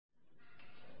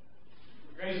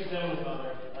Gracious Heavenly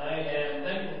Father, I am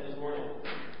thankful this morning.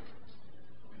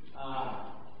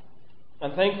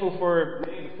 I'm thankful for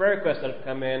many of the prayer requests that have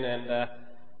come in, and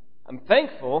I'm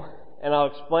thankful, and I'll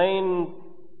explain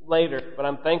later, but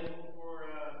I'm thankful for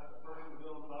the person who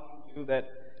I'm talking to that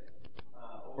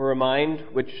over a mind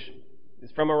which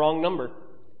is from a wrong number.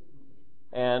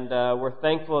 And we're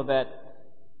thankful that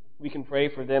we can pray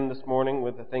for them this morning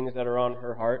with the things that are on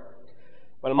her heart.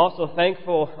 But I'm also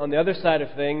thankful on the other side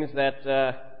of things that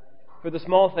for the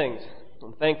small things.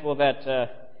 I'm thankful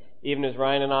that even as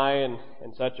Ryan and I and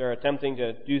such are attempting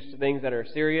to do things that are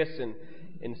serious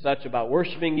and such about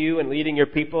worshiping you and leading your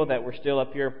people, that we're still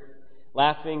up here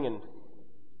laughing and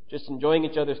just enjoying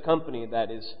each other's company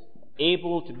that is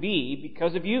able to be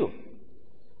because of you.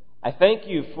 I thank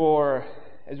you for,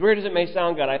 as weird as it may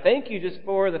sound, God, I thank you just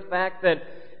for the fact that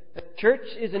the church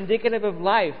is indicative of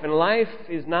life, and life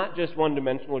is not just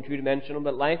one-dimensional or two-dimensional,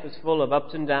 but life is full of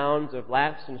ups and downs, of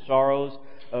laughs and sorrows,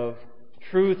 of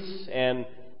truths and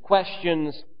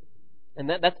questions, and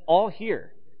that's all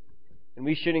here. And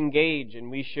we should engage and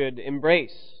we should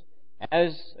embrace,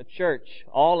 as a church,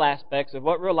 all aspects of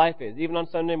what real life is, even on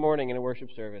Sunday morning in a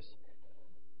worship service.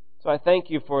 So I thank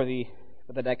you for the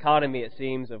dichotomy, it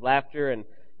seems, of laughter and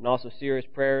also serious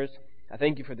prayers. I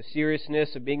thank you for the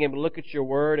seriousness of being able to look at your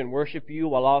word and worship you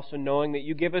while also knowing that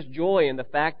you give us joy in the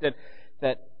fact that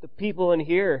the people in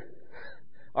here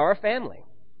are our family.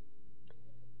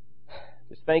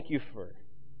 Just thank you for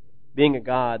being a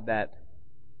God that...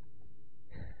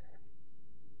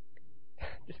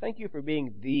 Just thank you for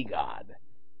being the God,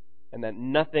 and that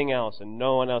nothing else and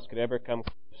no one else could ever come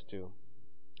close to.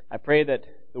 I pray that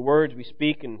the words we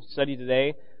speak and study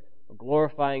today are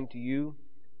glorifying to you,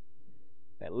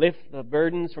 that lift the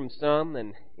burdens from some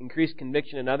and increase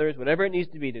conviction in others, whatever it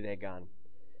needs to be today, God.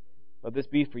 Let this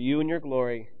be for you and your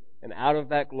glory, and out of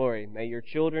that glory, may your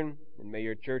children and may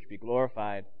your church be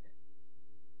glorified,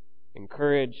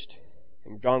 encouraged,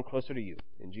 and drawn closer to you.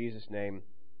 In Jesus' name,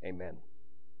 amen.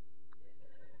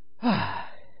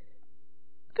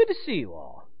 Good to see you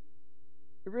all.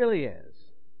 It really is.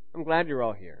 I'm glad you're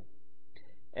all here.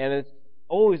 And it's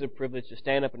always a privilege to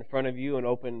stand up in front of you and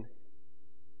open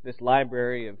this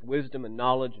library of wisdom and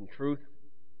knowledge and truth.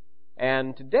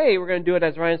 And today we're going to do it,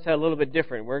 as Ryan said, a little bit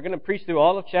different. We're going to preach through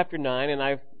all of chapter 9, and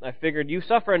I figured you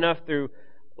suffer enough through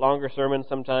longer sermons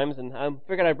sometimes, and I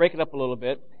figured I'd break it up a little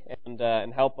bit and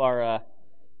help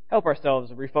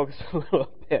ourselves refocus a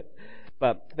little bit.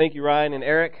 But thank you, Ryan and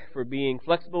Eric, for being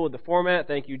flexible with the format.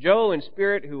 Thank you, Joe and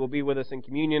Spirit, who will be with us in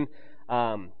communion.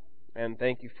 And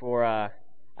thank you for...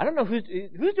 I don't know who's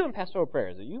doing pastoral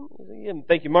prayers. Are you? And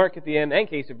thank you, Mark, at the end, and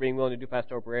Casey, for being willing to do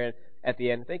pastoral prayer at the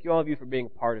end. Thank you, all of you, for being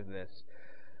a part of this.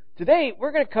 Today,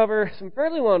 we're going to cover some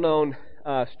fairly well-known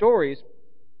stories,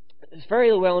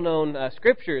 fairly well-known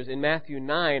scriptures in Matthew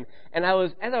 9. And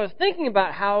as I was thinking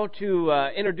about how to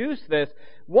introduce this,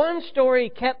 one story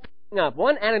kept coming up,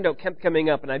 one anecdote kept coming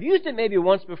up, and I've used it maybe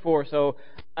once before. So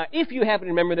if you happen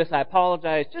to remember this, I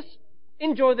apologize. Just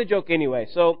enjoy the joke anyway.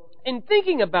 So, in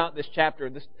thinking about this chapter,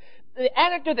 the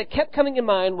anecdote that kept coming in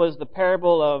mind was the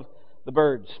parable of the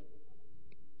birds.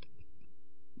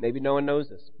 Maybe no one knows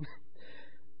this.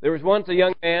 There was once a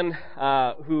young man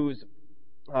whose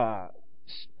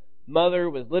mother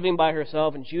was living by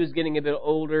herself, and she was getting a bit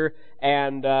older,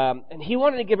 and he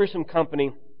wanted to give her some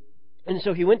company, and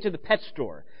so he went to the pet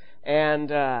store. And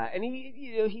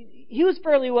he was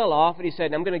fairly well off, and he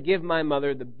said, I'm going to give my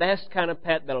mother the best kind of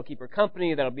pet that'll keep her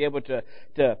company, that'll be able to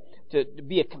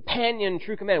be a companion,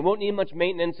 true companion, won't need much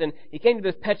maintenance. And he came to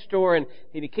this pet store, and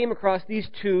he came across these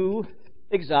two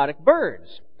exotic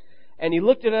birds. And he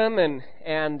looked at them,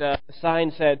 and the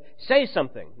sign said, say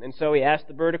something. And so he asked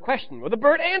the bird a question. Well, the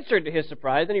bird answered to his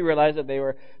surprise, and he realized that they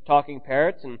were talking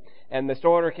parrots. And the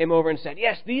store owner came over and said,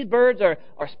 yes, these birds are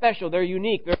special. They're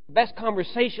unique. They're the best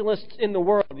conversationalists in the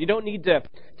world. You don't need to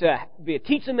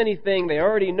teach them anything. They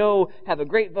already have a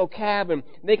great vocab, and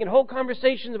they can hold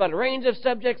conversations about a range of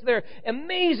subjects. They're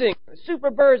amazing, super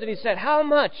birds. And he said, how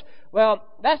much? Well,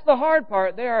 that's the hard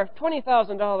part. They are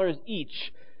 $20,000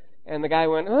 each. And the guy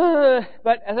went,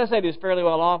 but as I said, he was fairly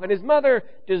well off, and his mother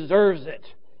deserves it.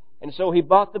 And so he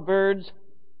bought the birds,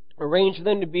 arranged for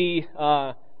them to be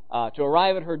to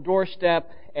arrive at her doorstep,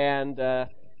 and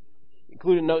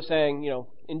included a note saying,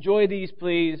 enjoy these,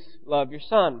 please, love your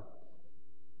son.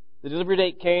 The delivery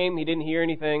date came, he didn't hear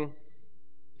anything.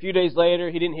 A few days later,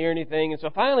 he didn't hear anything, and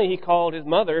so finally he called his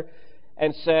mother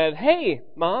and said, hey,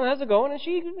 Mom, how's it going? And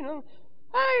she,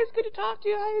 hi, it's good to talk to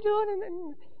you, how you doing?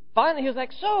 And finally, he was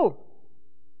like, so,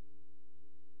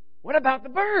 what about the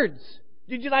birds?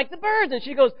 Did you like the birds? And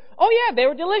she goes, oh yeah, they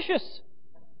were delicious.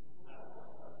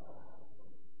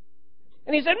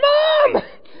 And he said, Mom, those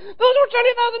were $20,000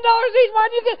 each. Why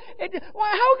did you get?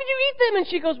 How could you eat them? And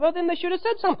she goes, well, then they should have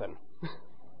said something.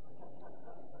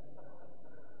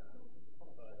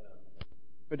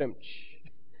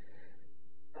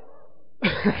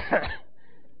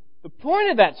 The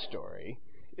point of that story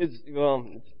is, well,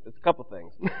 it's a couple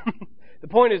things. The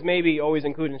point is maybe always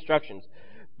include instructions.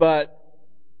 But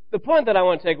the point that I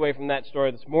want to take away from that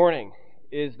story this morning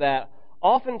is that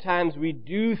oftentimes we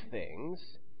do things,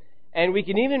 and we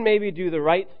can even maybe do the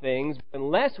right things, but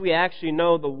unless we actually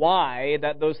know the why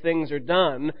that those things are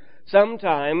done,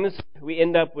 sometimes we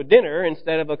end up with dinner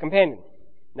instead of a companion.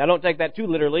 Now, don't take that too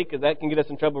literally, because that can get us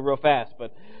in trouble real fast,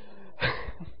 but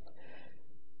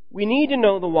we need to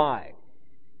know the why.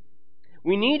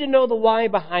 We need to know the why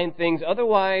behind things.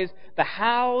 Otherwise, the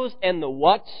hows and the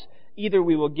whats, either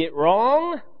we will get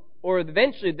wrong, or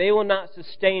eventually they will not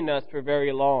sustain us for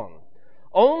very long.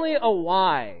 Only a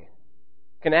why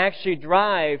can actually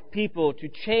drive people to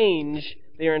change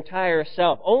their entire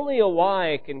self. Only a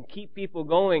why can keep people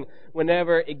going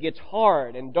whenever it gets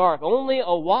hard and dark. Only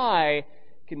a why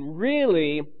can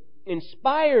really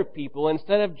inspire people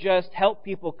instead of just help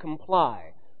people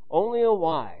comply. Only a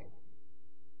why.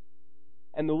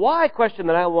 And the why question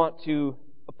that I want to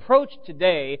approach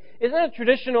today is not a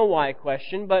traditional why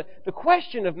question, but the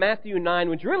question of Matthew 9,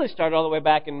 which really started all the way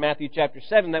back in Matthew chapter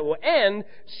 7, that will end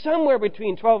somewhere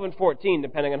between 12 and 14,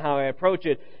 depending on how I approach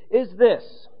it, is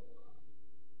this.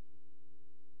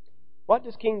 What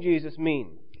does King Jesus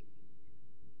mean?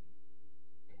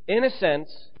 In a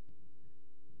sense,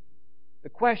 the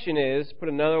question is, put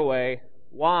another way,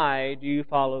 why do you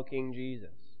follow King Jesus?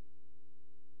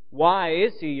 Why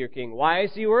is He your King? Why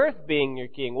is He worth being your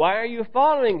King? Why are you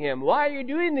following Him? Why are you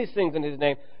doing these things in His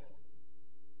name?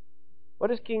 What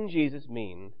does King Jesus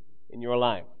mean in your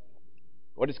life?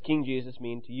 What does King Jesus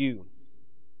mean to you?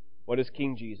 What does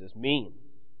King Jesus mean?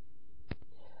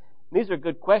 These are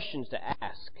good questions to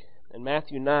ask, and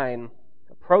Matthew 9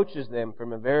 approaches them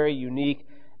from a very unique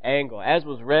angle. As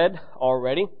was read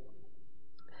already,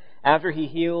 after He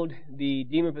healed the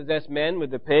demon-possessed men with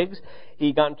the pigs,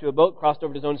 He got into a boat, crossed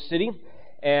over to His own city,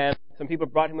 and some people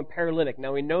brought Him a paralytic.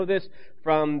 Now we know this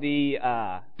from the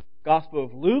Gospel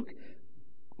of Luke,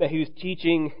 that He was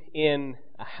teaching in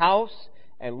a house,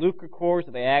 and Luke records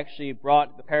that they actually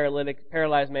brought the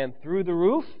paralyzed man through the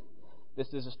roof.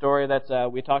 This is a story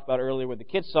that we talked about earlier with the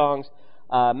kids' songs.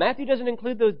 Matthew doesn't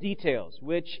include those details,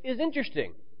 which is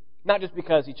interesting. Not just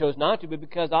because he chose not to, but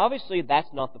because obviously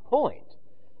that's not the point.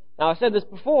 Now, I said this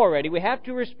before already. We have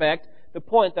to respect the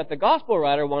point that the gospel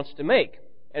writer wants to make.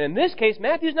 And in this case,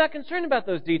 Matthew's not concerned about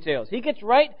those details. He gets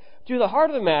right to the heart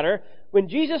of the matter. When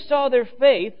Jesus saw their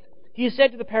faith, He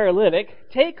said to the paralytic,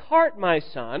 "Take heart, my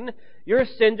son, your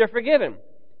sins are forgiven."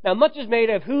 Now, much is made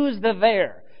of who's the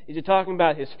there. Is He talking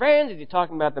about His friends? Is He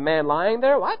talking about the man lying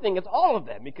there? Well, I think it's all of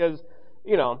them because,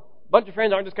 a bunch of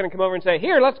friends aren't just going to come over and say,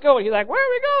 "Here, let's go." And He's like, "Where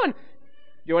are we going?"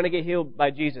 Do you want to get healed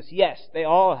by Jesus? Yes, they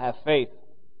all have faith.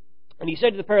 And He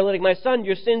said to the paralytic, "My son,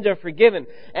 your sins are forgiven."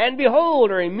 And behold,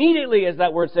 or immediately, as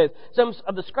that word says, some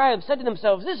of the scribes said to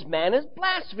themselves, "This man is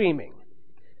blaspheming."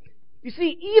 You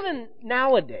see, even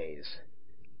nowadays,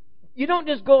 you don't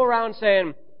just go around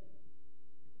saying,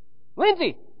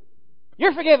 "Lindsay,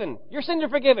 you're forgiven. Your sins are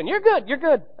forgiven. You're good. You're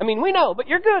good. I mean, we know, but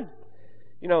you're good."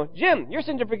 "Jim, your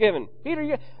sins are forgiven.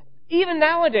 Peter, even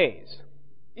nowadays,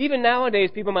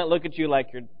 people might look at you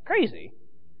like you're crazy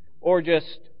or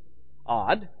just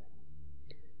odd.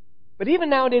 But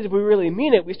even nowadays, if we really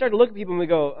mean it, we start to look at people and we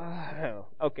go, "Oh,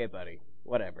 okay, buddy,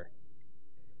 whatever."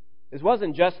 This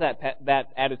wasn't just that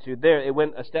attitude there. It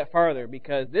went a step farther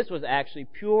because this was actually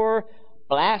pure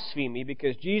blasphemy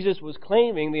because Jesus was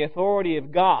claiming the authority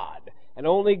of God. And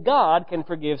only God can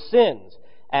forgive sins.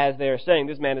 As they're saying,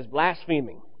 this man is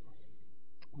blaspheming.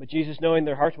 But Jesus, knowing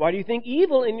their hearts, "Why do you think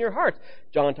evil in your hearts?"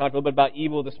 John talked a little bit about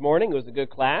evil this morning. It was a good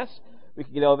class. We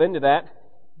could delve into that.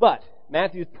 But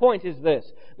Matthew's point is this,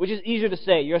 which is easier to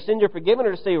say, "Your sins are forgiven,"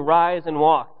 or to say, "Rise and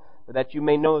walk, so that you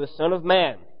may know the Son of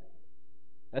Man."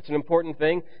 That's an important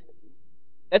thing.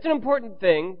 That's an important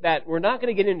thing that we're not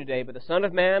going to get into today, but the Son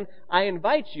of Man, I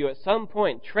invite you at some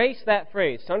point, trace that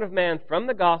phrase, Son of Man, from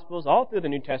the Gospels, all through the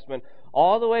New Testament,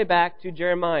 all the way back to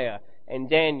Jeremiah and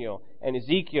Daniel and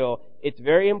Ezekiel. It's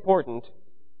very important,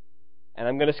 and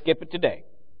I'm going to skip it today.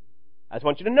 I just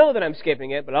want you to know that I'm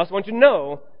skipping it, but I also want you to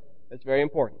know it's very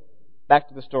important. Back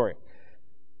to the story.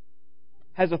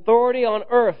 Has authority on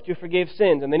earth to forgive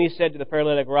sins. And then He said to the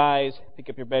paralytic, "Rise, pick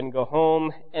up your bed and go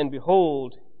home." And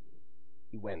behold,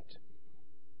 he went.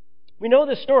 We know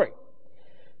this story.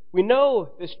 We know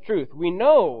this truth. We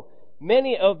know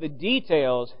many of the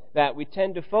details that we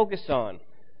tend to focus on.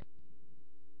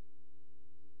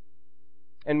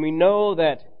 And we know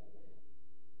that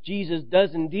Jesus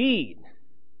does indeed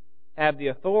have the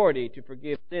authority to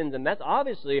forgive sins. And that's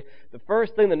obviously the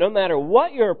first thing that no matter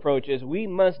what your approach is, we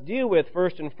must deal with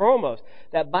first and foremost.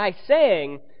 That by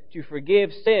saying to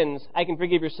forgive sins, I can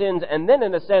forgive your sins, and then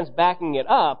in a sense backing it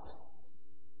up,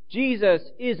 Jesus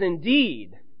is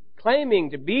indeed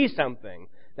claiming to be something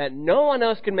that no one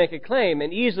else can make a claim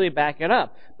and easily back it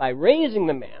up. By raising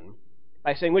the man,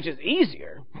 by saying which is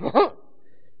easier,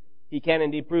 he can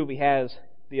indeed prove he has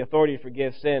the authority to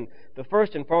forgive sin. The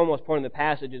first and foremost point of the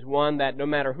passage is one that no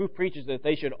matter who preaches it,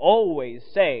 they should always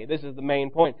say. This is the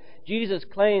main point. Jesus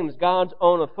claims God's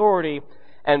own authority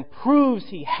and proves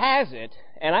he has it.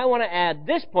 And I want to add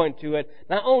this point to it.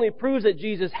 Not only proves that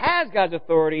Jesus has God's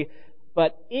authority,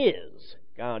 but is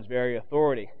God's very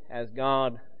authority as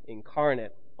God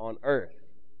incarnate on earth.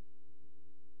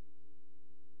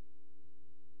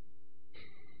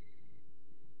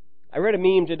 I read a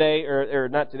meme today, or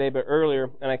not today, but earlier,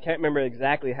 and I can't remember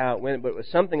exactly how it went, but it was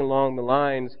something along the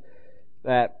lines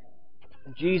that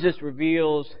Jesus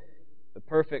reveals the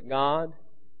perfect God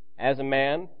as a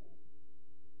man,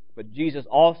 but Jesus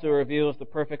also reveals the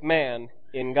perfect man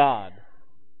in God.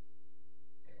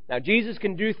 Now, Jesus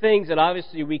can do things that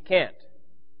obviously we can't.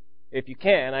 If you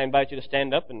can, I invite you to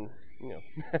stand up and,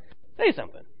 say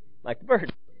something, like the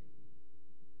bird.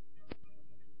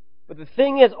 But the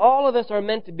thing is, all of us are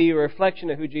meant to be a reflection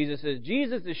of who Jesus is.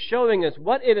 Jesus is showing us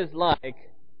what it is like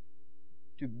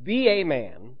to be a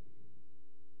man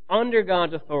under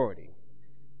God's authority.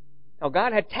 Now,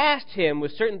 God had tasked him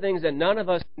with certain things that none of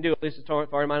us can do, at least as far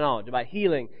as my knowledge, about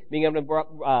healing, being able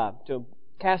to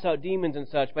cast out demons and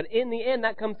such. But in the end,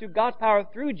 that comes through God's power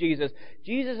through Jesus.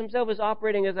 Jesus himself is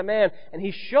operating as a man, and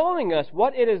he's showing us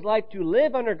what it is like to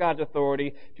live under God's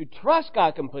authority, to trust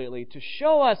God completely, to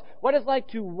show us what it's like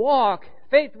to walk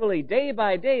faithfully, day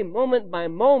by day, moment by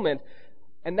moment.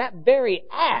 And that very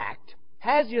act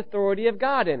has the authority of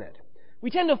God in it. We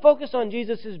tend to focus on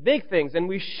Jesus' big things, and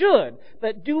we should,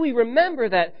 but do we remember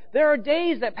that there are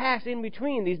days that pass in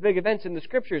between these big events in the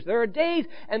Scriptures? There are days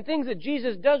and things that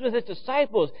Jesus does with his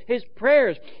disciples, his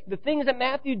prayers, the things that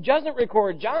Matthew doesn't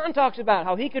record. John talks about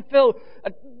how he could fill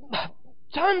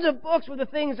tons of books with the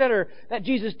things that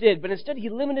Jesus did, but instead he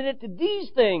limited it to these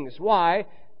things. Why?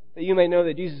 That you may know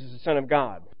that Jesus is the Son of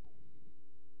God.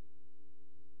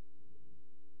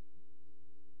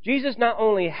 Jesus not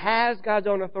only has God's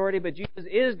own authority, but Jesus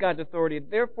is God's authority.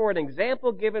 Therefore, an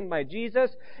example given by Jesus,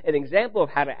 an example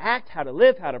of how to act, how to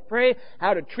live, how to pray,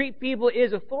 how to treat people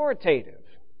is authoritative.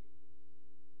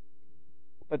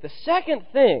 But the second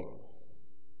thing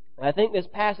I think this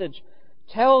passage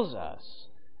tells us,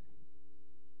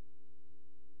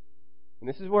 and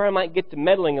this is where I might get to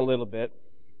meddling a little bit,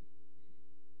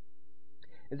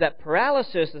 is that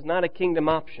paralysis is not a kingdom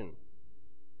option.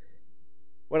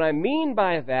 What I mean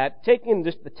by that, taking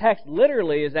just the text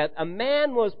literally, is that a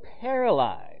man was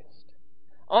paralyzed,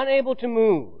 unable to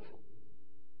move.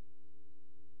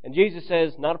 And Jesus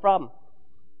says, not a problem.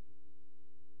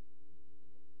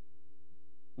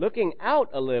 Looking out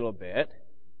a little bit,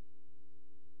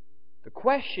 the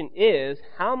question is,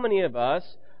 how many of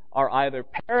us are either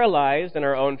paralyzed in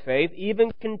our own faith,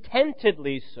 even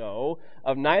contentedly so,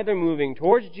 of neither moving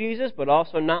towards Jesus, but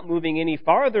also not moving any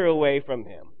farther away from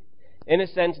Him? In a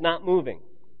sense, not moving.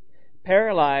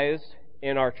 Paralyzed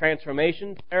in our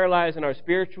transformation, paralyzed in our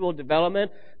spiritual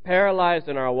development, paralyzed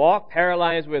in our walk,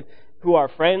 paralyzed with who our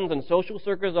friends and social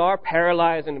circles are,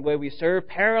 paralyzed in the way we serve,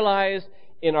 paralyzed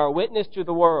in our witness to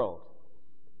the world.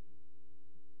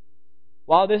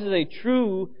 While this is a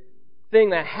true thing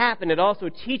that happened, it also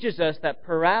teaches us that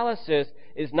paralysis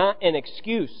is not an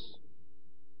excuse.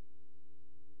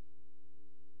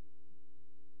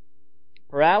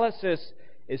 Paralysis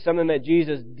is something that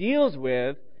Jesus deals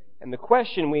with, and the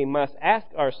question we must ask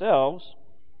ourselves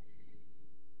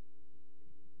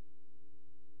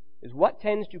is, what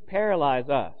tends to paralyze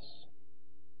us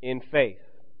in faith,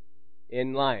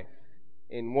 in life,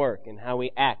 in work, in how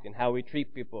we act, in how we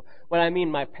treat people? What I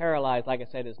mean by paralyzed, like I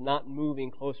said, is not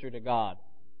moving closer to God.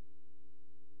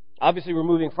 Obviously, we're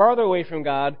moving farther away from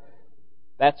God.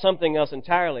 That's something else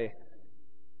entirely.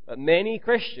 But many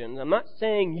Christians, I'm not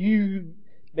saying you,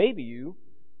 maybe you,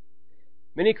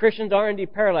 many Christians are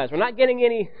indeed paralyzed. We're not getting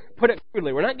any, put it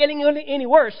crudely, we're not getting any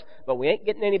worse, but we ain't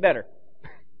getting any better.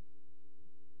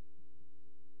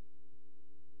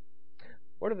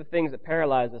 What are the things that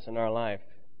paralyze us in our life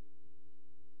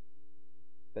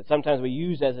that sometimes we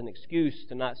use as an excuse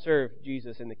to not serve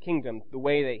Jesus in the kingdom the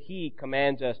way that He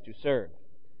commands us to serve?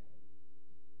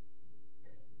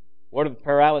 What are the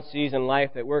paralyses in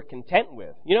life that we're content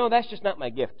with? That's just not my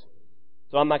gift.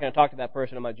 so I'm not going to talk to that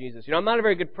person about Jesus. I'm not a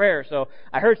very good prayer, so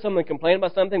I heard someone complain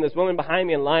about something. This woman behind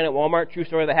me in line at Walmart, true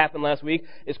story that happened last week,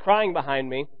 is crying behind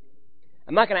me.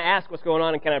 I'm not going to ask what's going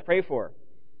on and can I pray for her,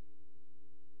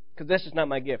 because that's just not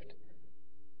my gift.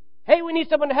 Hey, we need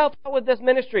someone to help out with this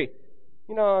ministry.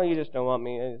 You just don't want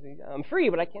me. I'm free,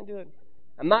 but I can't do it.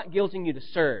 I'm not guilting you to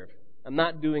serve. I'm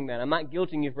not doing that. I'm not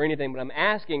guilting you for anything, but I'm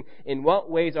asking, in what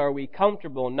ways are we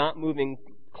comfortable not moving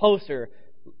closer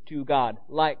to God,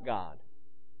 like God?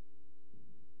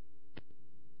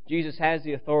 Jesus has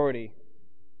the authority,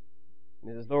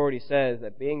 and His authority says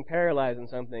that being paralyzed in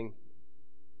something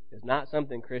is not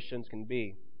something Christians can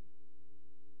be.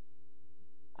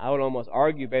 I would almost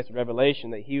argue, based on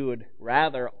Revelation, that He would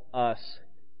rather us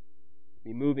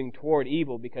be moving toward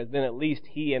evil, because then at least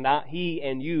He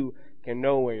and you can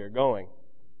know where you're going.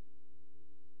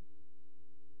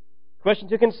 Question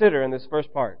to consider in this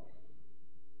first part.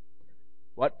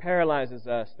 What paralyzes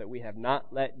us that we have not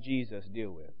let Jesus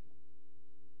deal with?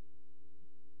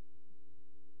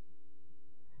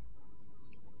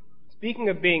 Speaking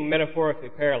of being metaphorically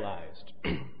paralyzed,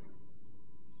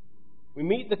 we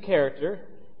meet the character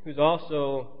who's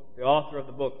also the author of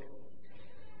the book.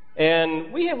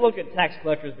 And we have looked at tax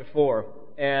collectors before,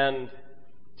 and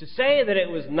to say that it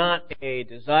was not a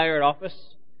desired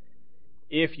office,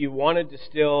 if you wanted to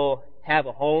still have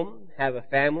a home, have a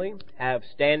family, have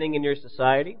standing in your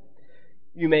society,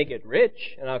 you may get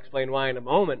rich, and I'll explain why in a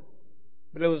moment,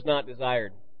 but it was not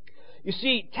desired. You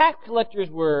see, tax collectors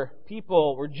were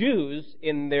Jews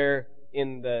in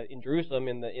Jerusalem,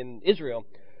 in Israel,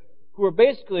 who were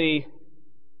basically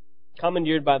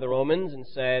commandeered by the Romans and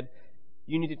said,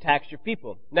 you need to tax your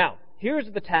people. Now,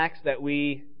 here's the tax that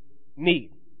we need.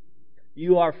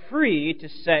 You are free to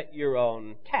set your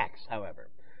own tax, however.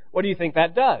 What do you think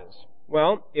that does?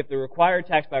 Well, if the required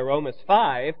tax by Rome is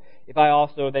 5, if I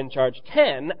also then charge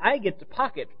 10, I get to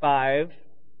pocket 5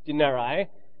 denarii,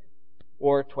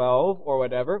 or 12, or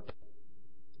whatever.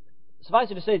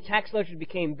 Suffice it to say, tax collectors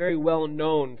became very well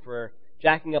known for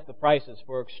jacking up the prices,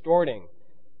 for extorting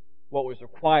what was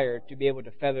required to be able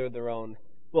to feather their own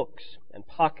books and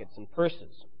pockets and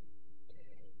purses.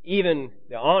 Even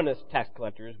the honest tax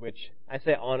collectors, which I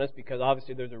say honest because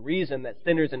obviously there's a reason that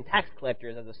sinners and tax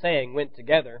collectors, as a saying, went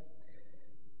together,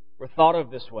 were thought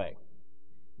of this way.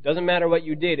 It doesn't matter what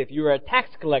you did. If you were a tax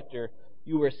collector,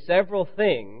 you were several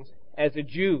things as a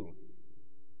Jew.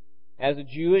 As a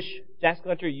Jewish tax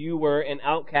collector, you were an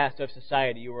outcast of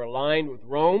society. You were aligned with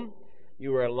Rome.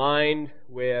 You were aligned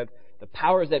with the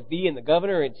powers that be and the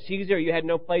governor and Caesar. You had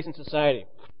no place in society.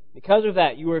 Because of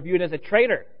that, you were viewed as a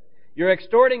traitor. You're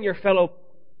extorting your fellow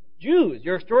Jews.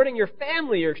 You're extorting your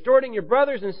family. You're extorting your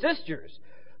brothers and sisters.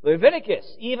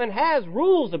 Leviticus even has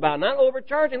rules about not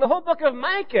overcharging. The whole book of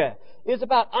Micah is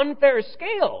about unfair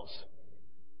scales.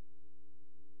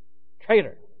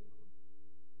 Traitor.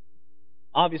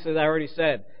 Obviously, as I already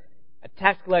said, a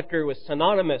tax collector was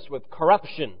synonymous with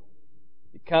corruption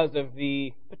because of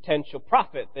the potential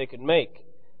profit they could make.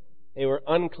 They were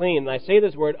unclean. And I say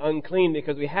this word unclean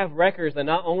because we have records that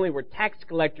not only were tax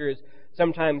collectors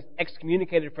sometimes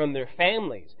excommunicated from their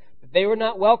families, but they were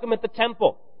not welcome at the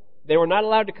temple. They were not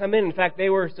allowed to come in. In fact, they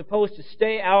were supposed to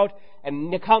stay out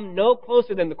and come no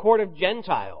closer than the court of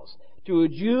Gentiles. To a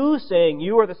Jew saying,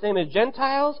 you are the same as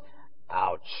Gentiles?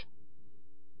 Ouch.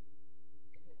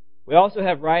 We also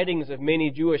have writings of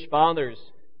many Jewish fathers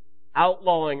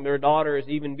outlawing their daughters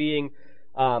even being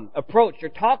approached or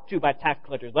talked to by tax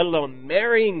collectors, let alone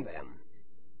marrying them.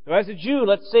 So as a Jew,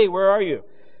 let's say, where are you?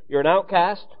 You're an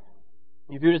outcast.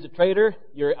 You're viewed as a traitor.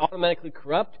 You're automatically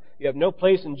corrupt. You have no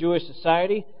place in Jewish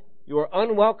society. You are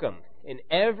unwelcome in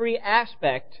every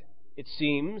aspect, it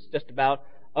seems, just about,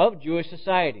 of Jewish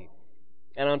society.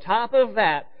 And on top of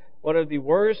that, one of the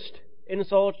worst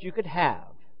insults you could have,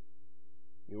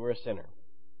 you were a sinner.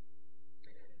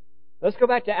 Let's go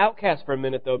back to outcasts for a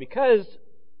minute, though, because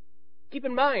keep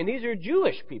in mind, these are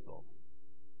Jewish people.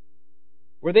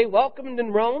 Were they welcomed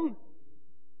in Rome?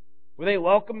 Were they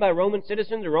welcomed by Roman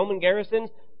citizens or Roman garrisons?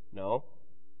 No.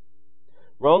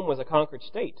 Rome was a conquered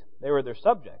state. They were their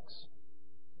subjects.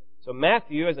 So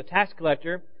Matthew, as a tax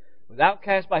collector, was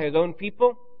outcast by his own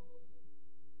people,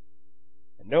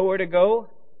 had nowhere to go,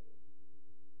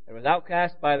 and was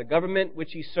outcast by the government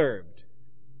which he served.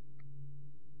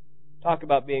 Talk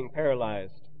about being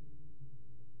paralyzed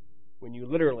when you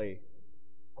literally,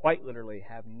 quite literally,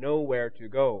 have nowhere to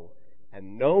go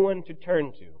and no one to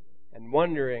turn to and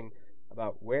wondering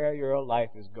about where your life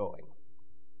is going.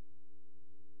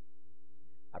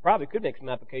 I probably could make some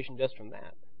application just from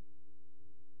that.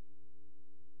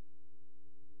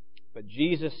 But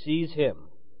Jesus sees him,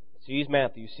 sees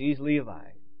Matthew, sees Levi.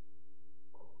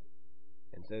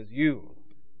 says, "You,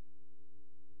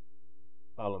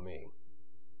 follow me."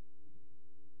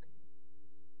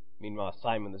 Meanwhile,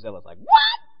 Simon the Zealot's like,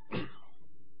 "What?"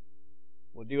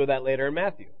 We'll deal with that later in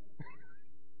Matthew.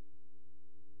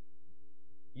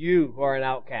 You who are an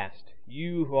outcast,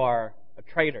 you who are a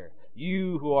traitor,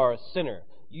 you who are a sinner,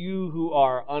 you who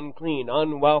are unclean,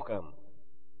 unwelcome,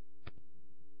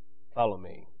 follow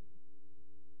me.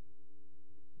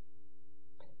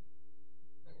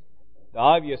 The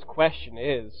obvious question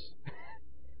is,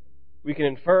 we can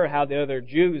infer how the other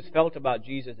Jews felt about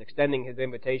Jesus extending his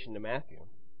invitation to Matthew.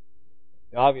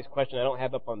 The obvious question I don't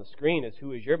have up on the screen is,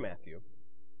 who is your Matthew?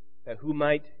 That who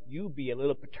might you be a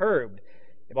little perturbed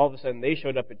if all of a sudden they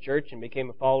showed up at church and became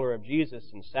a follower of Jesus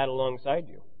and sat alongside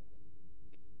you?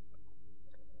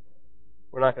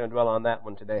 We're not going to dwell on that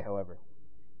one today, however.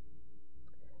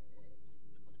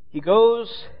 He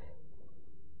goes,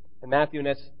 and Matthew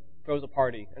throws a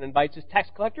party and invites his tax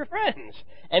collector friends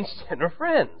and sinner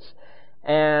friends.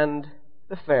 And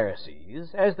the Pharisees,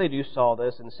 as they do, saw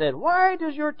this and said, "Why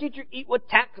does your teacher eat with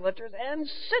tax collectors and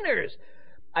sinners?"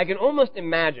 I can almost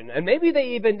imagine, and maybe they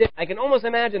even did, I can almost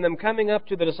imagine them coming up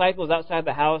to the disciples outside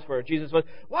the house where Jesus was.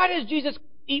 "Why does Jesus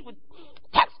eat with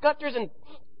tax collectors and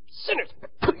sinners?"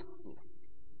 But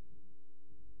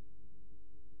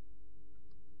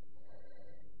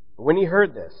when he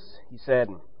heard this, he said,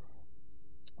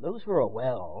 those who are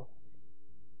well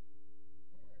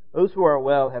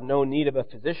have no need of a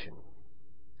physician,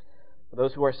 but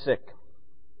those who are sick.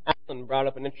 Alan brought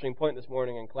up an interesting point this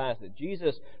morning in class, that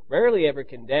Jesus rarely ever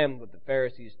condemned what the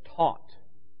Pharisees taught.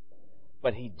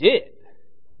 But he did.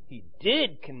 He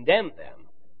did condemn them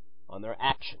on their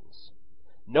actions.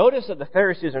 Notice that the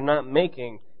Pharisees are not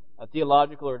making a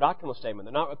theological or doctrinal statement.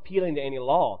 They're not appealing to any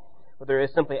law, but they're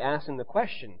simply asking the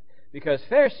question. Because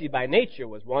Pharisee by nature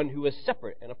was one who was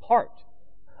separate and apart,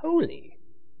 holy.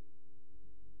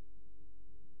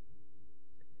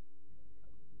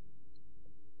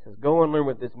 It says, "Go and learn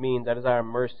what this means. I desire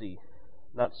mercy,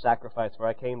 not sacrifice, for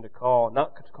I came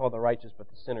not to call the righteous, but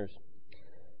the sinners."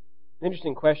 An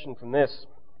interesting question from this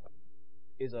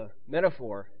is a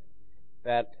metaphor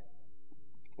that,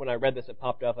 when I read this, it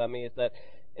popped up at me, is that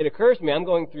it occurs to me, I'm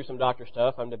going through some doctor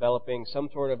stuff. I'm developing some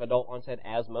sort of adult onset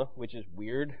asthma, which is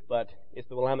weird, but it's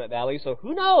the Willamette Valley, so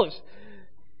who knows?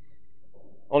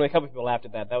 Only a couple people laughed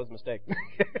at that. That was a mistake.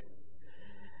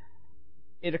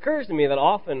 It occurs to me that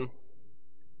often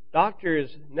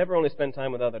doctors never only spend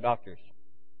time with other doctors.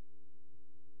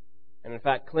 And in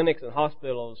fact, clinics and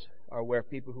hospitals are where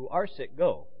people who are sick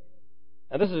go.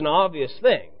 Now, this is an obvious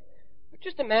thing. But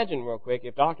just imagine real quick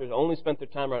if doctors only spent their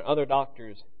time around other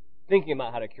doctors thinking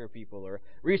about how to cure people, or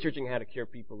researching how to cure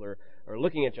people, or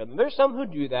looking at each other. There's some who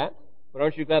do that, but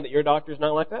aren't you glad that your doctor's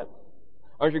not like that?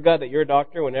 Aren't you glad that your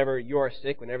doctor, whenever you are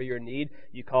sick, whenever you're in need,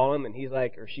 you call him and he's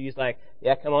like, or she's like,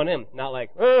 "Yeah, come on in." Not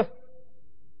like,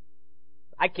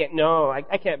 I can't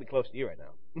be close to you right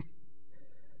now.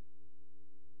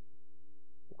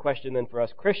 The question then for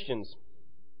us Christians,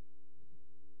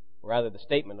 or rather the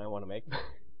statement I want to make,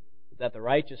 is that the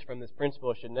righteous from this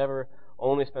principle should never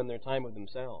only spend their time with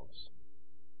themselves.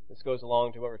 This goes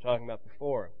along to what we were talking about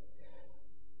before.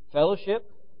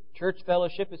 Fellowship, church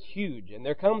fellowship is huge, and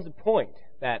there comes a point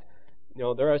that,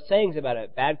 there are sayings about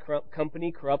it. Bad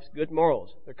company corrupts good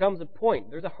morals. There comes a point.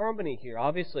 There's a harmony here,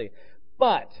 obviously.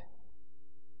 But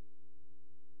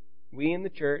we in the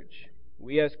church,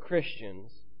 we as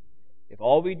Christians, if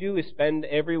all we do is spend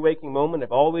every waking moment,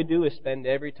 if all we do is spend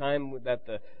every time that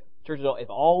the church is, if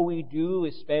all we do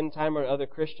is spend time with other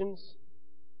Christians,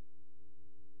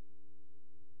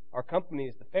 our company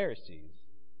is the Pharisees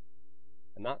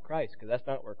and not Christ, because that's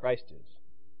not where Christ is.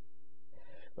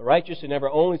 The righteous should never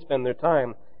only spend their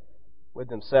time with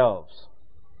themselves.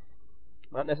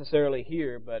 Not necessarily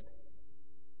here, but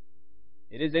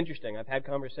it is interesting. I've had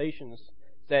conversations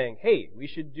saying, "Hey, we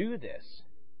should do this."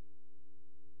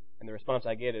 And the response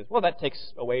I get is, "Well, that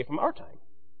takes away from our time."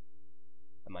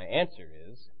 And my answer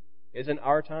is, isn't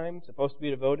our time supposed to be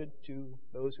devoted to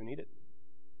those who need it?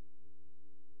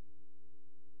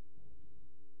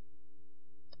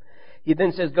 He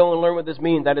then says, "Go and learn what this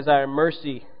means. I desire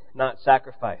mercy, not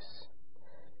sacrifice."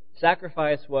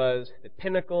 Sacrifice was the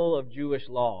pinnacle of Jewish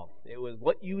law. It was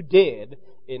what you did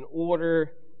in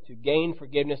order to gain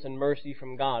forgiveness and mercy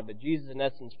from God. But Jesus, in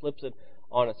essence, flips it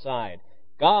on its side.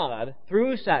 God,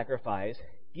 through sacrifice,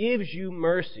 gives you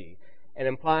mercy and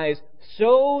implies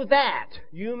so that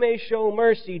you may show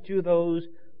mercy to those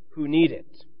who need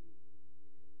it.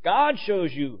 God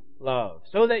shows you love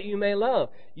so that you may love.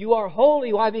 You are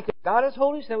holy. Why? Because God is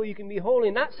holy, so that way you can be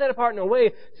holy, not set apart in a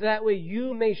way, so that way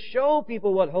you may show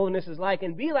people what holiness is like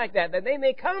and be like that they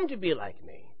may come to be like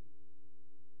me.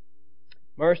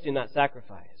 Mercy, not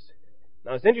sacrifice.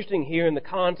 Now it's interesting here in the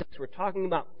context, we're talking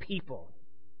about people.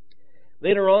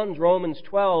 Later on, Romans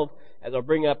 12, as I'll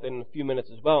bring up in a few minutes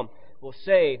as well, will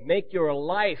say, make your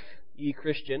life, ye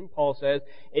Christian, Paul says,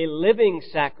 a living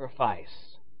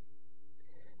sacrifice,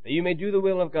 that you may do the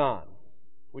will of God,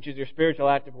 which is your spiritual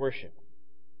act of worship.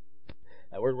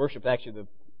 That word worship is actually the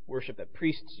worship that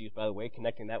priests use, by the way,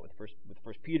 connecting that with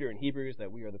First Peter and Hebrews,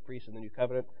 that we are the priests in the new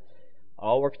covenant.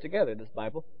 All works together, this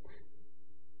Bible.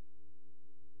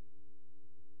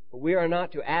 But we are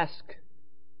not to ask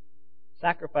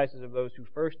sacrifices of those who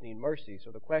first need mercy. So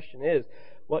the question is,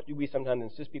 what do we sometimes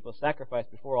insist people sacrifice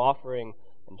before offering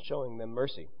and showing them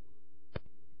mercy?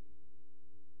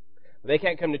 They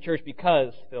can't come to church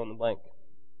because, fill in the blank.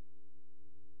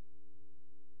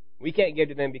 We can't give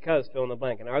to them because, fill in the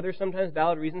blank. And are there sometimes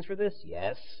valid reasons for this?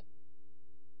 Yes.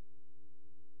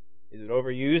 Is it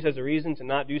overused as a reason to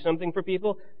not do something for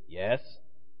people? Yes.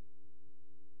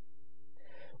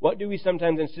 What do we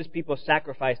sometimes insist people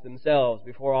sacrifice themselves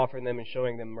before offering them and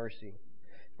showing them mercy?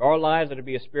 For our lives are to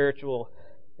be a spiritual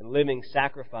and living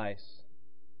sacrifice.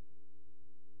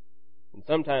 And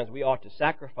sometimes we ought to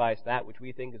sacrifice that which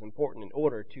we think is important in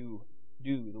order to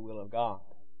do the will of God.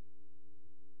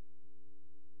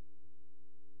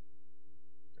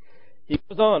 He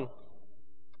goes on,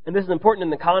 and this is important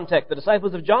in the context. The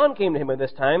disciples of John came to him at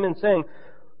this time and saying,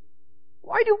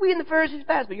 why do we and the Pharisees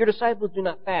fast, but your disciples do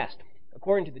not fast?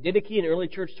 According to the Didache and early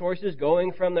church sources,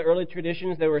 going from the early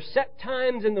traditions, there were set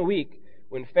times in the week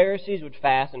when Pharisees would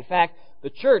fast. In fact, the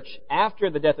church, after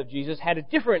the death of Jesus, had a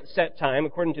different set time,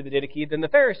 according to the Didache, than the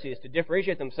Pharisees to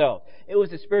differentiate themselves. It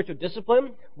was a spiritual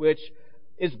discipline, which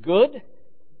is good,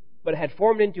 but had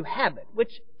formed into habit,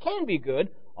 which can be good,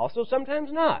 also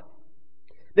sometimes not.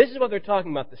 This is what they're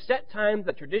talking about, the set times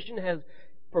that tradition has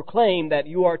proclaimed that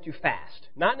you are to fast.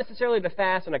 Not necessarily to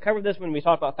fast, and I covered this when we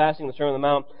talked about fasting in the Sermon on the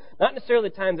Mount, not necessarily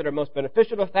the times that are most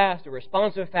beneficial to fast or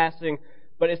responsive fasting,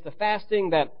 but it's the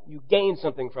fasting that you gain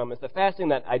something from. It's the fasting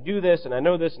that I do this and I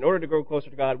know this in order to grow closer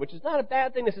to God, which is not a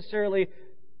bad thing necessarily.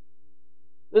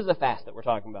 This is a fast that we're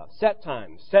talking about. Set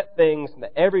times, set things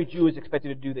that every Jew is expected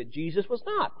to do that Jesus was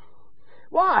not.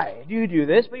 Why do you do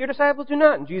this, but your disciples do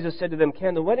not? And Jesus said to them,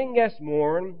 can the wedding guests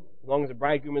mourn as long as the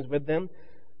bridegroom is with them?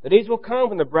 The days will come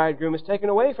when the bridegroom is taken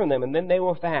away from them, and then they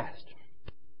will fast.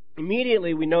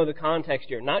 Immediately we know the context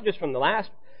here, not just from the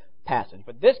last passage,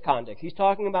 but this context. He's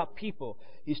talking about people.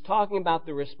 He's talking about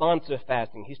the responsive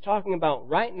fasting. He's talking about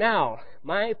right now,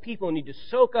 my people need to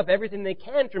soak up everything they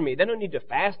can from me. They don't need to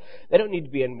fast. They don't need to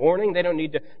be in mourning. They don't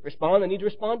need to respond. They need to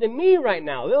respond to me right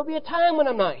now. There'll be a time when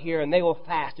I'm not here and they will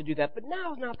fast to do that, but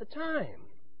now's not the time.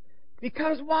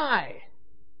 Because why?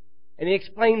 And he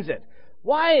explains it.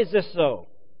 Why is this so?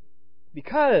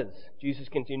 Because, Jesus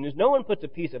continues, no one puts a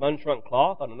piece of unshrunk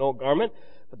cloth on an old garment,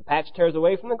 but the patch tears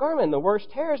away from the garment, and the worse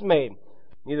tear is made.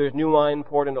 Neither is new wine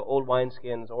poured into old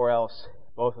wineskins, or else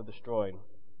both are destroyed.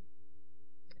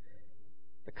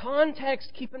 The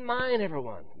context, keep in mind,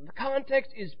 everyone, the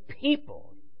context is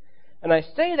people. And I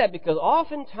say that because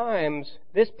oftentimes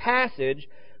this passage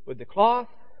with the cloth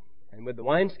and with the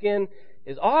wineskin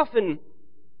is often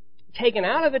taken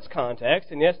out of its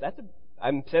context, and yes,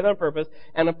 I'm saying that on purpose,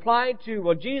 and applied to,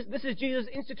 well, this is Jesus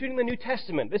instituting the New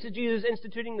Testament. This is Jesus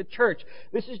instituting the church.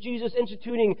 This is Jesus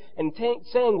instituting and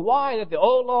saying why that the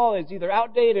old law is either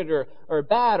outdated or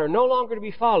bad or no longer to be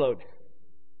followed.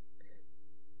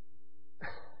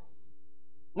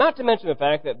 Not to mention the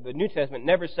fact that the New Testament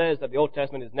never says that the Old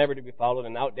Testament is never to be followed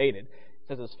and outdated. It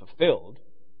says it's fulfilled,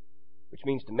 which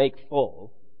means to make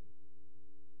full.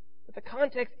 But the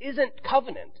context isn't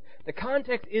covenant. The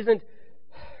context isn't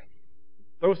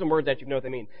throw some words at you, know what they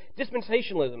mean.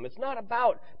 Dispensationalism. It's not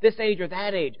about this age or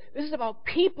that age. This is about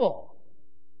people.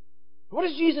 What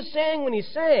is Jesus saying when he's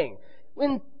saying,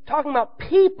 when talking about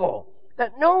people,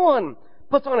 that no one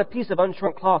puts on a piece of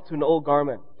unshrunk cloth to an old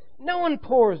garment. No one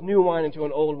pours new wine into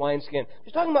an old wineskin.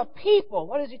 He's talking about people.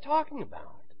 What is he talking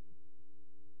about?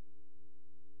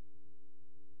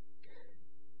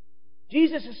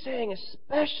 Jesus is saying,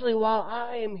 especially while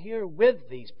I am here with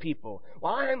these people,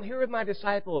 while I am here with my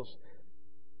disciples,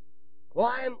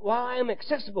 while I am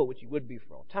accessible, which he would be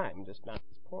for all time, just not at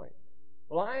this point.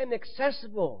 While I am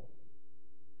accessible,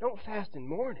 don't fast in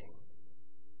mourning.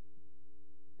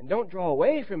 And don't draw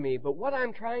away from me. But what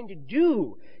I'm trying to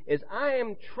do is I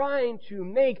am trying to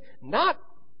make, not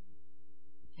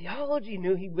theology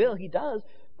new, he does,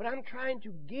 but I'm trying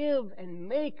to give and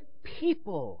make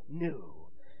people new.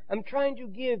 I'm trying to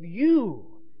give you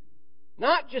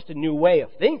not just a new way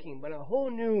of thinking, but a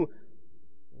whole new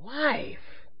life.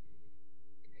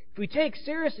 If we take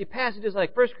seriously passages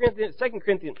like 1 Corinthians, 2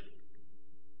 Corinthians,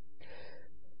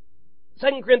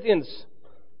 2 Corinthians.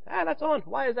 That's on.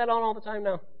 Why is that on all the time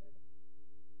now?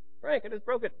 Frank, I just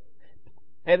broke it.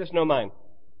 Hey, there's no mine.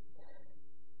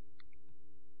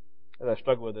 As I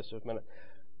struggle with this for a minute.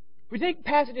 If we take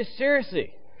passages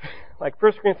seriously, like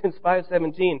 1 Corinthians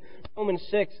 5:17, Romans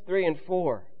 6:3 and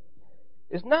 4,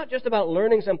 it's not just about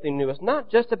learning something new. It's not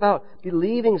just about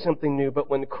believing something new. But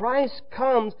when Christ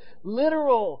comes,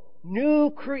 literal new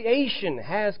creation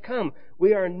has come.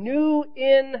 We are new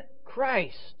in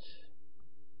Christ.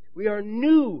 We are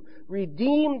new,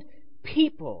 redeemed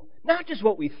people. Not just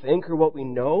what we think or what we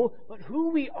know, but who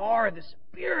we are, the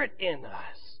Spirit in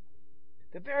us.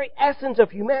 The very essence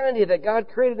of humanity that God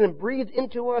created and breathed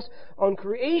into us on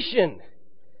creation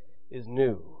is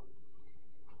new.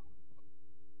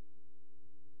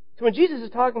 So when Jesus is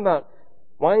talking about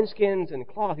wineskins and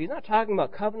cloth, He's not talking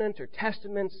about covenants or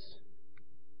testaments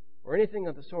or anything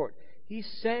of the sort. He's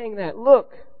saying that,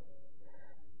 look,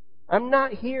 I'm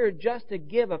not here just to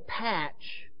give a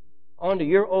patch onto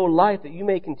your old life that you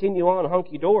may continue on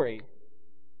hunky-dory.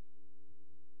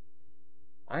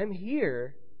 I'm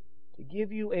here to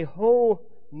give you a whole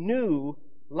new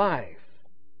life.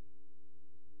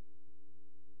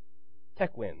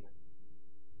 Tekwin.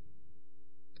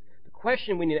 The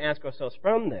question we need to ask ourselves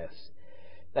from this,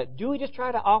 that do we just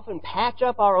try to often patch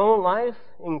up our own life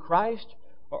in Christ,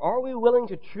 or are we willing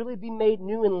to truly be made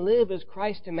new and live as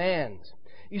Christ demands?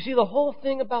 You see, the whole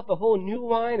thing about the whole new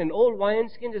wine and old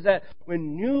wineskins is that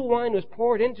when new wine was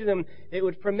poured into them, it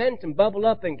would ferment and bubble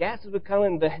up and gases would come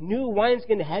in. The new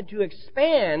wineskin had to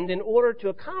expand in order to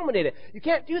accommodate it. You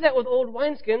can't do that with old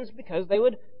wineskins because they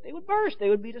would burst. They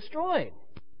would be destroyed.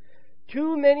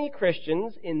 Too many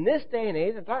Christians in this day and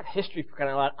age, it's not history for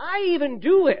crying out loud. I even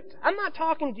do it. I'm not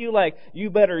talking to you like, you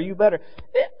better.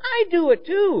 I do it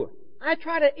too. I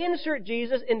try to insert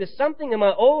Jesus into something in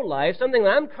my old life, something that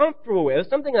I'm comfortable with,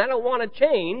 something that I don't want to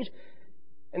change.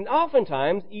 And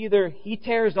oftentimes, either He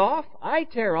tears off, I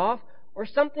tear off, or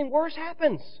something worse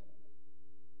happens.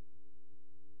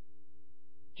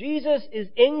 Jesus is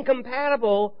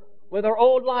incompatible with our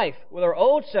old life, with our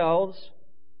old selves,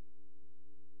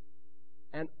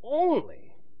 and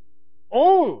only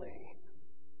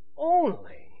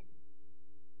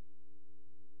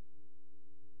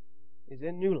is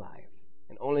in new life.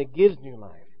 And only gives new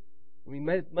life. We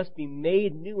must be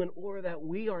made new in order that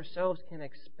we ourselves can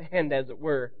expand, as it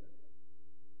were,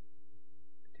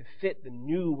 to fit the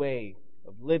new way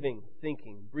of living,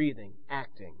 thinking, breathing,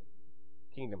 acting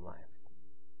kingdom life.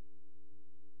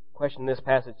 The question this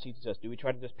passage teaches us, do we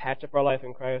try to just patch up our life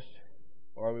in Christ?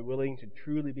 Or are we willing to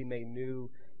truly be made new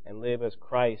and live as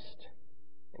Christ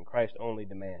and Christ only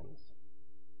demands?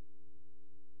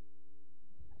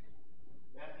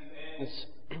 Matthew ends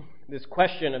this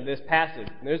question of this passage.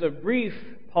 And there's a brief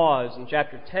pause in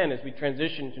chapter 10 as we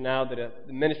transition to now the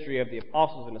ministry of the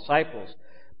apostles and disciples.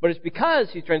 But it's because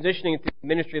he's transitioning to the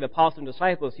ministry of the apostles and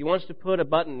disciples, he wants to put a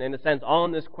button, in a sense,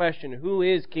 on this question, who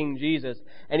is King Jesus?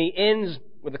 And he ends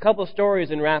with a couple of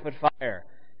stories in rapid fire.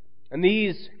 And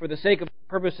these, for the sake of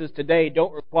purposes today,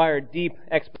 don't require deep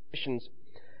explanations.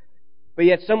 But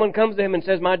yet someone comes to him and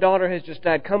says, my daughter has just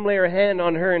died. Come lay your hand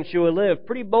on her and she will live.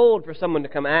 Pretty bold for someone to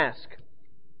come ask.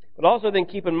 But also then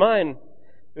keep in mind,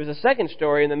 there's a second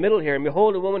story in the middle here. And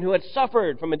behold, a woman who had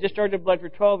suffered from a discharge of blood for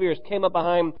 12 years came up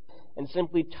behind and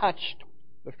simply touched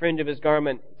the fringe of his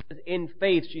garment. In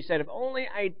faith, she said, if only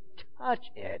I touch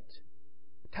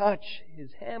his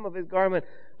hem of his garment,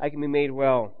 I can be made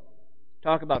well.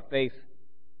 Talk about faith.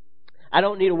 I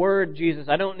don't need a word, Jesus.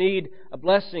 I don't need a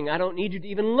blessing. I don't need you to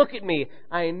even look at me.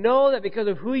 I know that because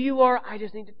of who you are, I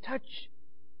just need to touch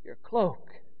your cloak.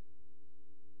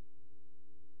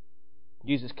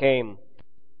 Jesus came.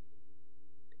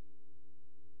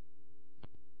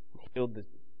 He healed the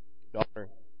daughter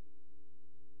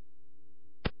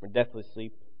from deathly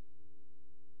sleep.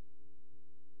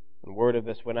 And word of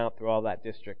this went out through all that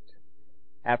district.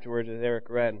 Afterwards, as Eric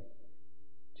read,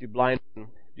 to blind men,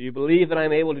 do you believe that I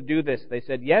am able to do this? They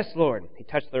said, yes, Lord. He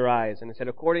touched their eyes and he said,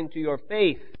 according to your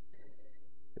faith,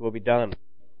 it will be done.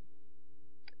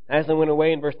 As they went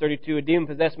away in verse 32, a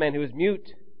demon-possessed man who was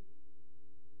mute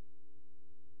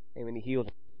came and he healed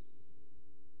him.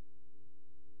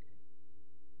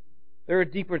 There are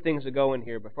deeper things to go in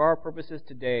here, but for our purposes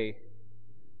today,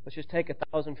 let's just take a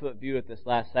 1,000-foot view at this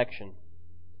last section.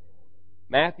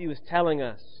 Matthew is telling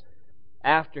us,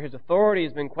 after his authority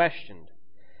has been questioned,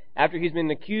 after he's been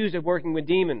accused of working with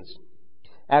demons,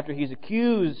 after he's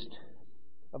accused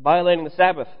of violating the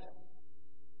Sabbath,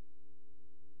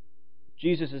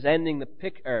 Matthew is ending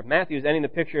the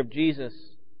picture of Jesus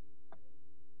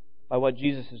by what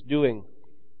Jesus is doing.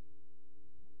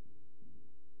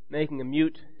 Making a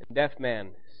mute and deaf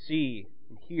man see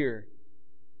and hear,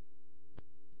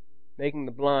 making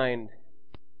the blind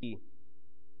see,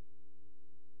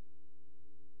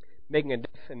 making a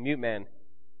deaf and mute man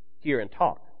hear and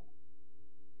talk.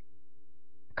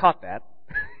 Caught that.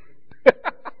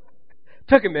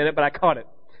 Took a minute, but I caught it.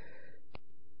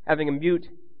 Having a mute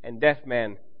and deaf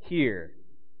man hear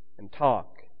and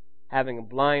talk. Having a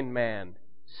blind man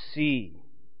see.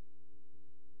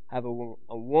 Have a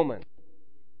woman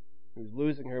who's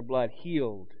losing her blood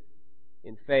healed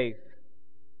in faith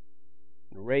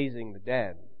and raising the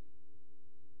dead.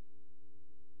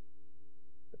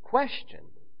 The question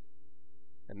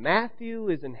that Matthew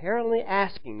is inherently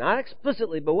asking, not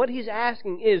explicitly, but what he's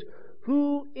asking is,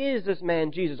 who is this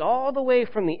man Jesus? All the way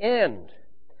from the end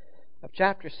of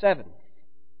chapter 7.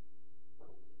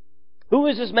 Who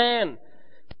is this man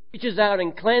who reaches out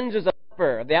and cleanses the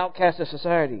leper of the outcast of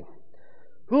society?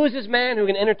 Who is this man who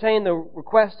can entertain the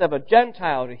request of a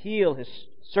Gentile to heal his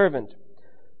servant?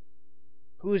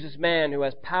 Who is this man who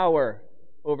has power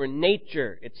over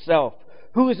nature itself?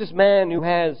 Who is this man who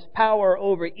has power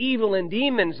over evil and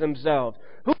demons themselves?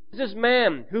 Who is this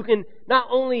man who can not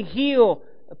only heal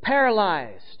the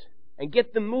paralyzed and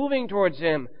get them moving towards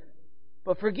Him,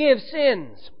 but forgive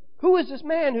sins? Who is this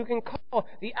man who can call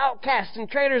the outcasts and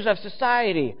traitors of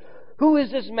society? Who is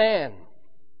this man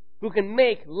who can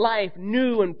make life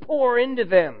new and pour into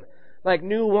them like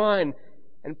new wine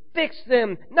and fix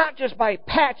them not just by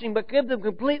patching, but give them a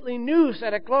completely new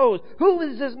set of clothes? Who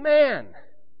is this man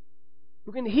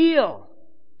who can heal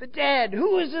the dead?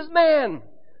 Who is this man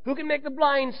who can make the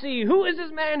blind see? Who is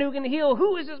this man who can heal?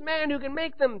 Who is this man who can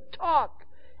make them talk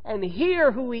and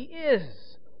hear who He is?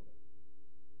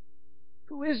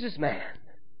 Who is this man?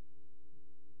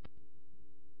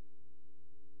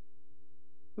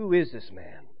 Who is this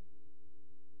man?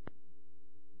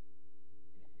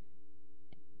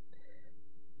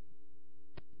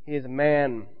 He is a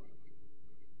man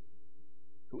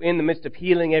who, in the midst of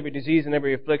healing every disease and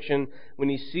every affliction, when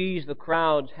He sees the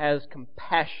crowds, has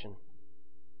compassion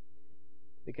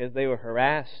because they were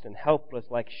harassed and helpless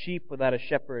like sheep without a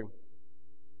shepherd.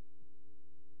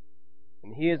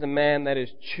 And He is a man that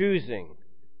is choosing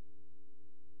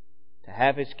to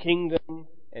have His kingdom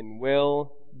and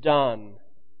will done,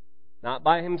 not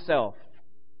by Himself,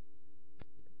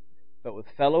 but with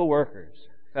fellow workers,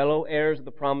 fellow heirs of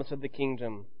the promise of the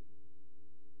kingdom,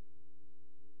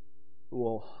 who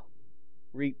will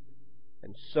reap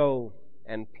and sow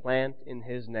and plant in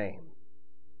His name.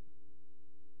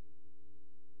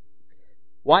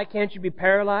 Why can't you be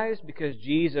paralyzed? Because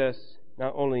Jesus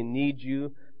not only needs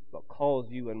you, but calls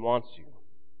you and wants you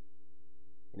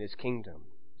in His kingdom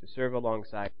to serve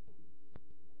alongside.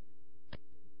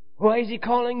 Why is He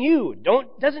calling you?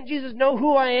 Doesn't Jesus know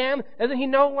who I am? Doesn't He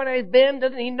know what I've been?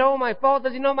 Doesn't He know my faults?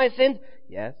 Does He know my sins?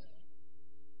 Yes.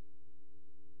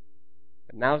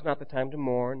 But now is not the time to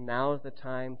mourn. Now is the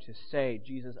time to say,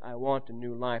 Jesus, I want a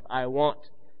new life. I want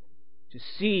to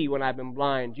see when I've been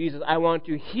blind. Jesus, I want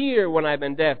to hear when I've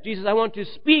been deaf. Jesus, I want to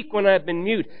speak when I've been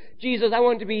mute. Jesus, I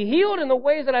want to be healed in the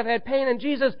ways that I've had pain. And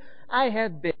Jesus, I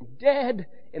have been dead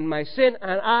in my sin,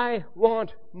 and I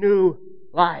want new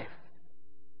life.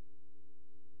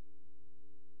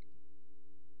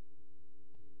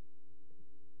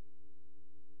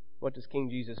 What does King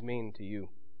Jesus mean to you?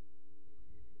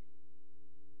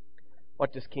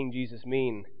 What does King Jesus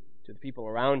mean to the people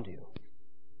around you?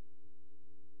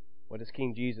 What does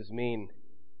King Jesus mean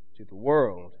to the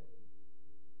world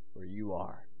where you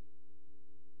are?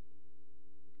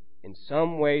 In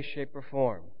some way, shape, or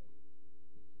form,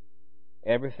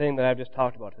 everything that I've just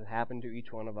talked about has happened to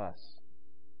each one of us.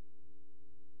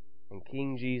 And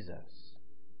King Jesus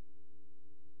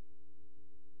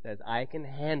says, I can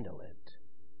handle it.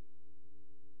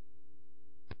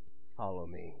 Follow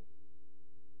me.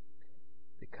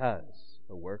 Because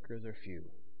the workers are few.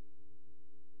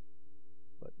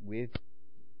 But with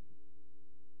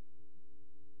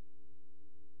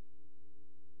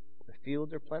the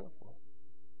fields are plentiful.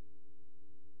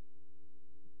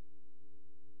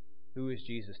 Who is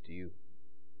Jesus to you?